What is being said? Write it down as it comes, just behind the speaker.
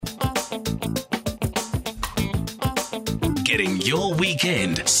getting your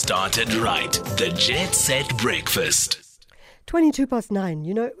weekend started right. The Jet Set Breakfast. 9:22.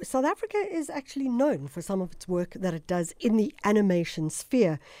 You know, South Africa is actually known for some of its work that it does in the animation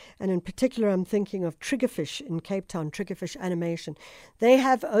sphere. And in particular, I'm thinking of Triggerfish in Cape Town, Triggerfish Animation. They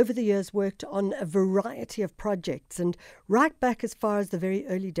have, over the years, worked on a variety of projects. And right back as far as the very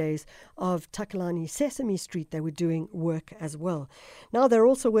early days of Takalani Sesame Street, they were doing work as well. Now they're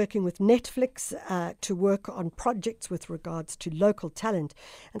also working with Netflix to work on projects with regards to local talent.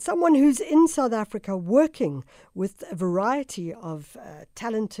 And someone who's in South Africa working with a variety of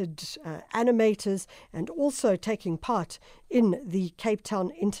talented animators and also taking part in the Cape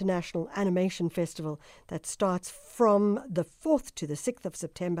Town International Animation Festival that starts from the 4th to the 6th of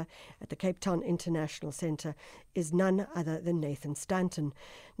September at the Cape Town International Centre is none other than Nathan Stanton.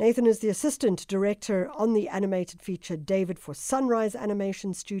 Nathan is the Assistant Director on the animated feature David for Sunrise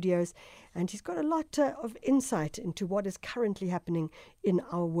Animation Studios, and he's got a lot of insight into what is currently happening in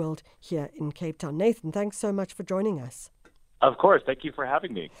our world here in Cape Town. Nathan, thanks so much for joining us. Of course. Thank you for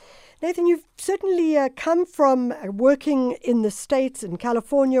having me. Nathan, you've certainly come from working in the States, in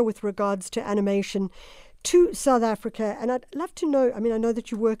California, with regards to animation, to South Africa. And I'd love to know, I know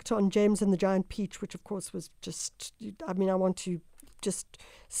that you worked on James and the Giant Peach, which of course was just, I want to just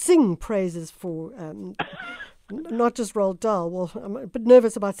sing praises for, not just Roald Dahl. Well, I'm a bit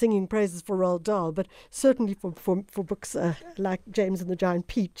nervous about singing praises for Roald Dahl, but certainly for books like James and the Giant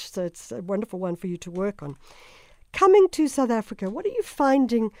Peach. So it's a wonderful one for you to work on. Coming to South Africa, what are you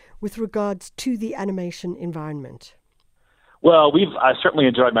finding with regards to the animation environment? Well, I certainly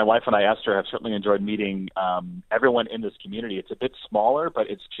enjoyed, my wife and I, Esther, have certainly enjoyed meeting everyone in this community. It's a bit smaller, but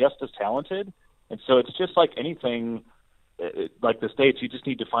it's just as talented. And so it's just like anything, like the States, you just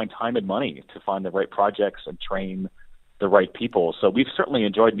need to find time and money to find the right projects and train the right people. So we've certainly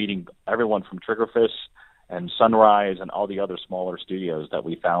enjoyed meeting everyone from Triggerfish and Sunrise and all the other smaller studios that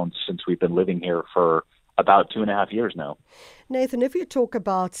we found since we've been living here for about 2.5 years now. Nathan, if you talk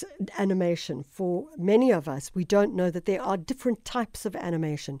about animation, for many of us, we don't know that there are different types of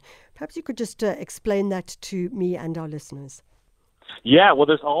animation. Perhaps you could just explain that to me and our listeners. Yeah, well,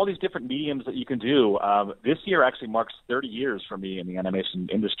 there's all these different mediums that you can do. This year actually marks 30 years for me in the animation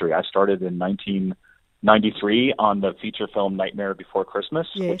industry. I started in 1993 on the feature film Nightmare Before Christmas,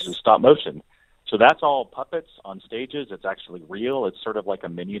 yes, which is stop motion. So that's all puppets on stages. It's actually real. It's sort of like a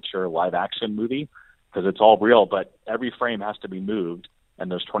miniature live action movie, because it's all real, but every frame has to be moved, and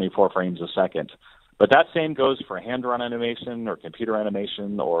there's 24 frames a second. But that same goes for hand-drawn animation or computer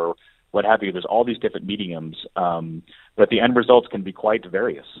animation or what have you. There's all these different mediums, but the end results can be quite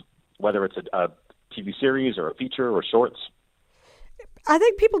various, whether it's a TV series or a feature or shorts. I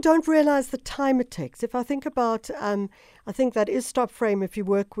think people don't realize the time it takes. If I think about, I think that is stop frame if you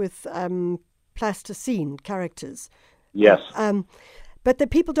work with plasticine characters. Yes. But the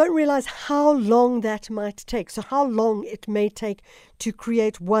people don't realize how long that might take. So how long it may take to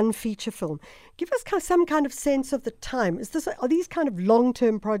create one feature film. Give us some kind of sense of the time. Are these kind of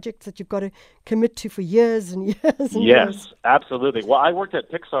long-term projects that you've got to commit to for years and years and years? Yes, absolutely. Well, I worked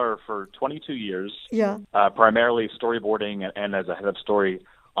at Pixar for 22 years, primarily storyboarding and as a head of story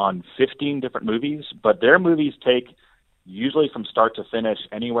on 15 different movies. But their movies take, usually from start to finish,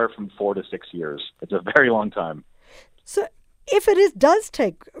 anywhere from 4 to 6 years. It's a very long time. So if it does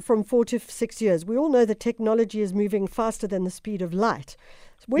take from 4 to 6 years, we all know that technology is moving faster than the speed of light.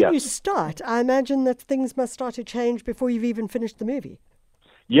 When you start, I imagine that things must start to change before you've even finished the movie.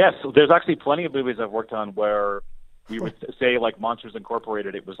 Yes, there's actually plenty of movies I've worked on where we would say, like Monsters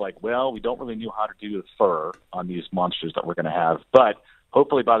Incorporated, it was like, well, we don't really know how to do the fur on these monsters that we're going to have. But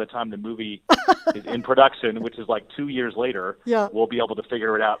hopefully by the time the movie is in production, which is like 2 years later, we'll be able to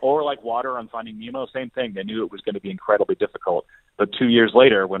figure it out. Or like Water on Finding Nemo, same thing. They knew it was going to be incredibly difficult. But 2 years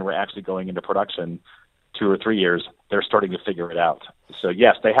later, when we're actually going into production, 2 or 3 years, they're starting to figure it out. So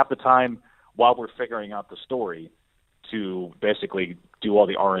yes, they have the time while we're figuring out the story to basically do all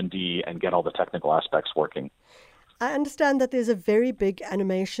the R&D and get all the technical aspects working. I understand that there's a very big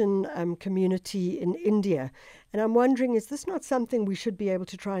animation community in India. And I'm wondering, is this not something we should be able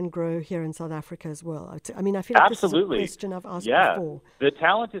to try and grow here in South Africa as well? I feel like Absolutely. This is a question I've asked before. The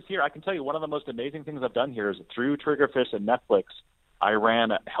talent is here. I can tell you one of the most amazing things I've done here is through Triggerfish and Netflix, I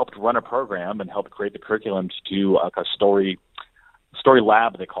helped run a program and helped create the curriculum to do a story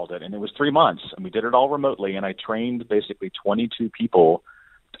lab, they called it. And it was 3 months, and we did it all remotely. And I trained basically 22 people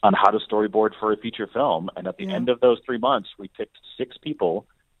on how to storyboard for a feature film. And at the end of those 3 months, we picked 6 people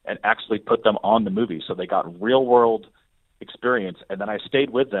and actually put them on the movie. So they got real world experience. And then I stayed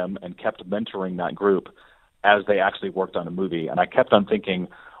with them and kept mentoring that group as they actually worked on a movie. And I kept on thinking,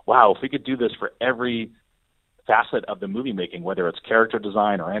 wow, if we could do this for every facet of the movie making, whether it's character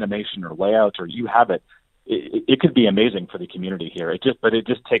design or animation or layout, or you have it, it could be amazing for the community here. But it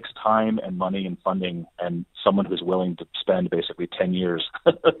just takes time and money and funding and someone who's willing to spend basically 10 years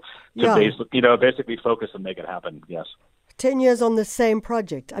to basically focus and make it happen. Yes. 10 years on the same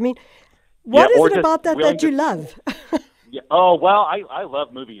project. I mean, what is it about that you love? Yeah. Oh, well, I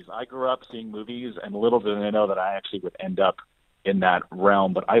love movies. I grew up seeing movies, and little did I know that I actually would end up in that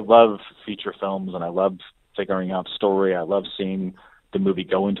realm. But I love feature films, and I love figuring out story. I love seeing the movie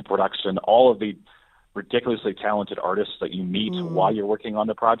go into production. All of the ridiculously talented artists that you meet while you're working on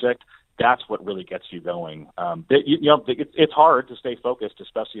the project, that's what really gets you going. It's hard to stay focused,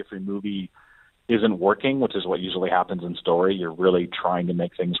 especially if your movie isn't working, which is what usually happens in story. You're really trying to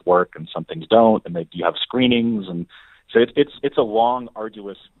make things work, and some things don't, and you have screenings, and so it's a long,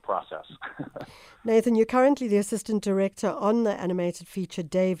 arduous process. Nathan, you're currently the assistant director on the animated feature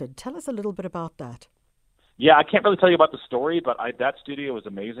David. Tell us a little bit about that. Yeah, I can't really tell you about the story, but that studio is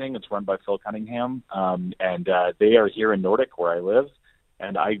amazing. It's run by Phil Cunningham, and they are here in Nordic, where I live.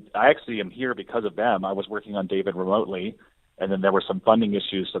 And I actually am here because of them. I was working on David remotely, and then there were some funding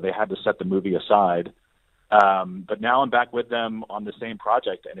issues, so they had to set the movie aside. But now I'm back with them on the same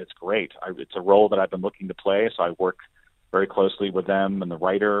project, and it's great. It's a role that I've been looking to play, so I work very closely with them and the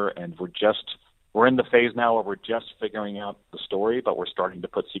writer, and we're in the phase now where we're just figuring out the story, but we're starting to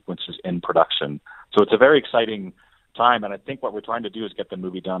put sequences in production. So it's a very exciting time, and I think what we're trying to do is get the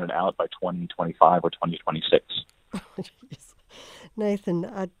movie done and out by 2025 or 2026. Yes.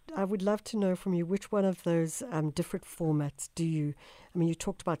 Nathan, I would love to know from you which one of those different formats you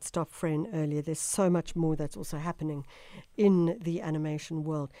talked about stop frame earlier. There's so much more that's also happening in the animation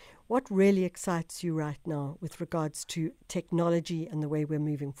world. What really excites you right now with regards to technology and the way we're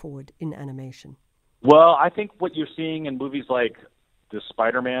moving forward in animation? Well, I think what you're seeing in movies like the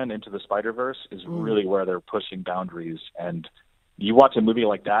Spider-Man Into the Spider-Verse is really where they're pushing boundaries, and you watch a movie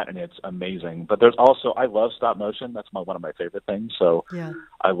like that and it's amazing. But there's also, I love stop motion. That's one of my favorite things. So yeah.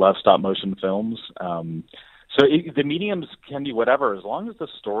 I love stop motion films. The mediums can be whatever. As long as the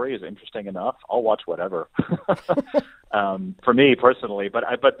story is interesting enough, I'll watch whatever. For me personally,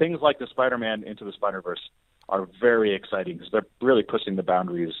 but things like the Spider-Man Into the Spider-Verse are very exciting because they're really pushing the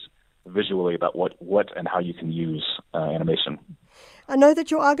boundaries visually about what and how you can use animation. I know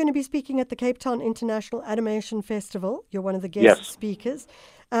that you are going to be speaking at the Cape Town International Animation Festival. You're one of the guest speakers.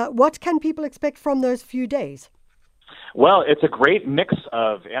 What can people expect from those few days? Well, it's a great mix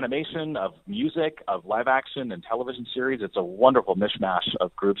of animation, of music, of live action and television series. It's a wonderful mishmash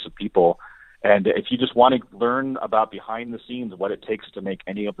of groups of people. And if you just want to learn about behind the scenes, what it takes to make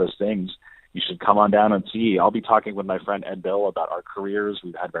any of those things, you should come on down and see. I'll be talking with my friend Ed Bill about our careers.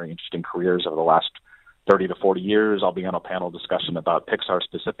 We've had very interesting careers over the last 30 to 40 years. I'll be on a panel discussion about Pixar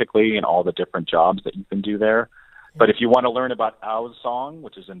specifically and all the different jobs that you can do there. But if you want to learn about Ao's Song,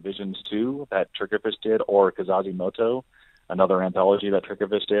 which is in Visions 2 that Triggerfish did, or Kazazi Moto, another anthology that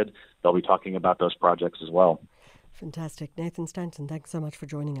Triggerfish did, they'll be talking about those projects as well. Fantastic. Nathan Stanton, thanks so much for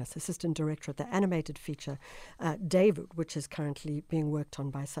joining us. Assistant Director at the animated feature David, which is currently being worked on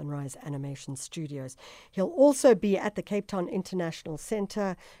by Sunrise Animation Studios. He'll also be at the Cape Town International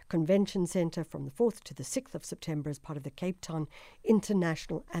Convention Centre from the 4th to the 6th of September as part of the Cape Town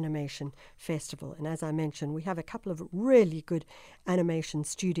International Animation Festival. And as I mentioned, we have a couple of really good animation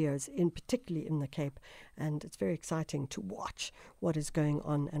studios, particularly in the Cape, and it's very exciting to watch what is going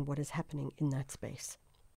on and what is happening in that space.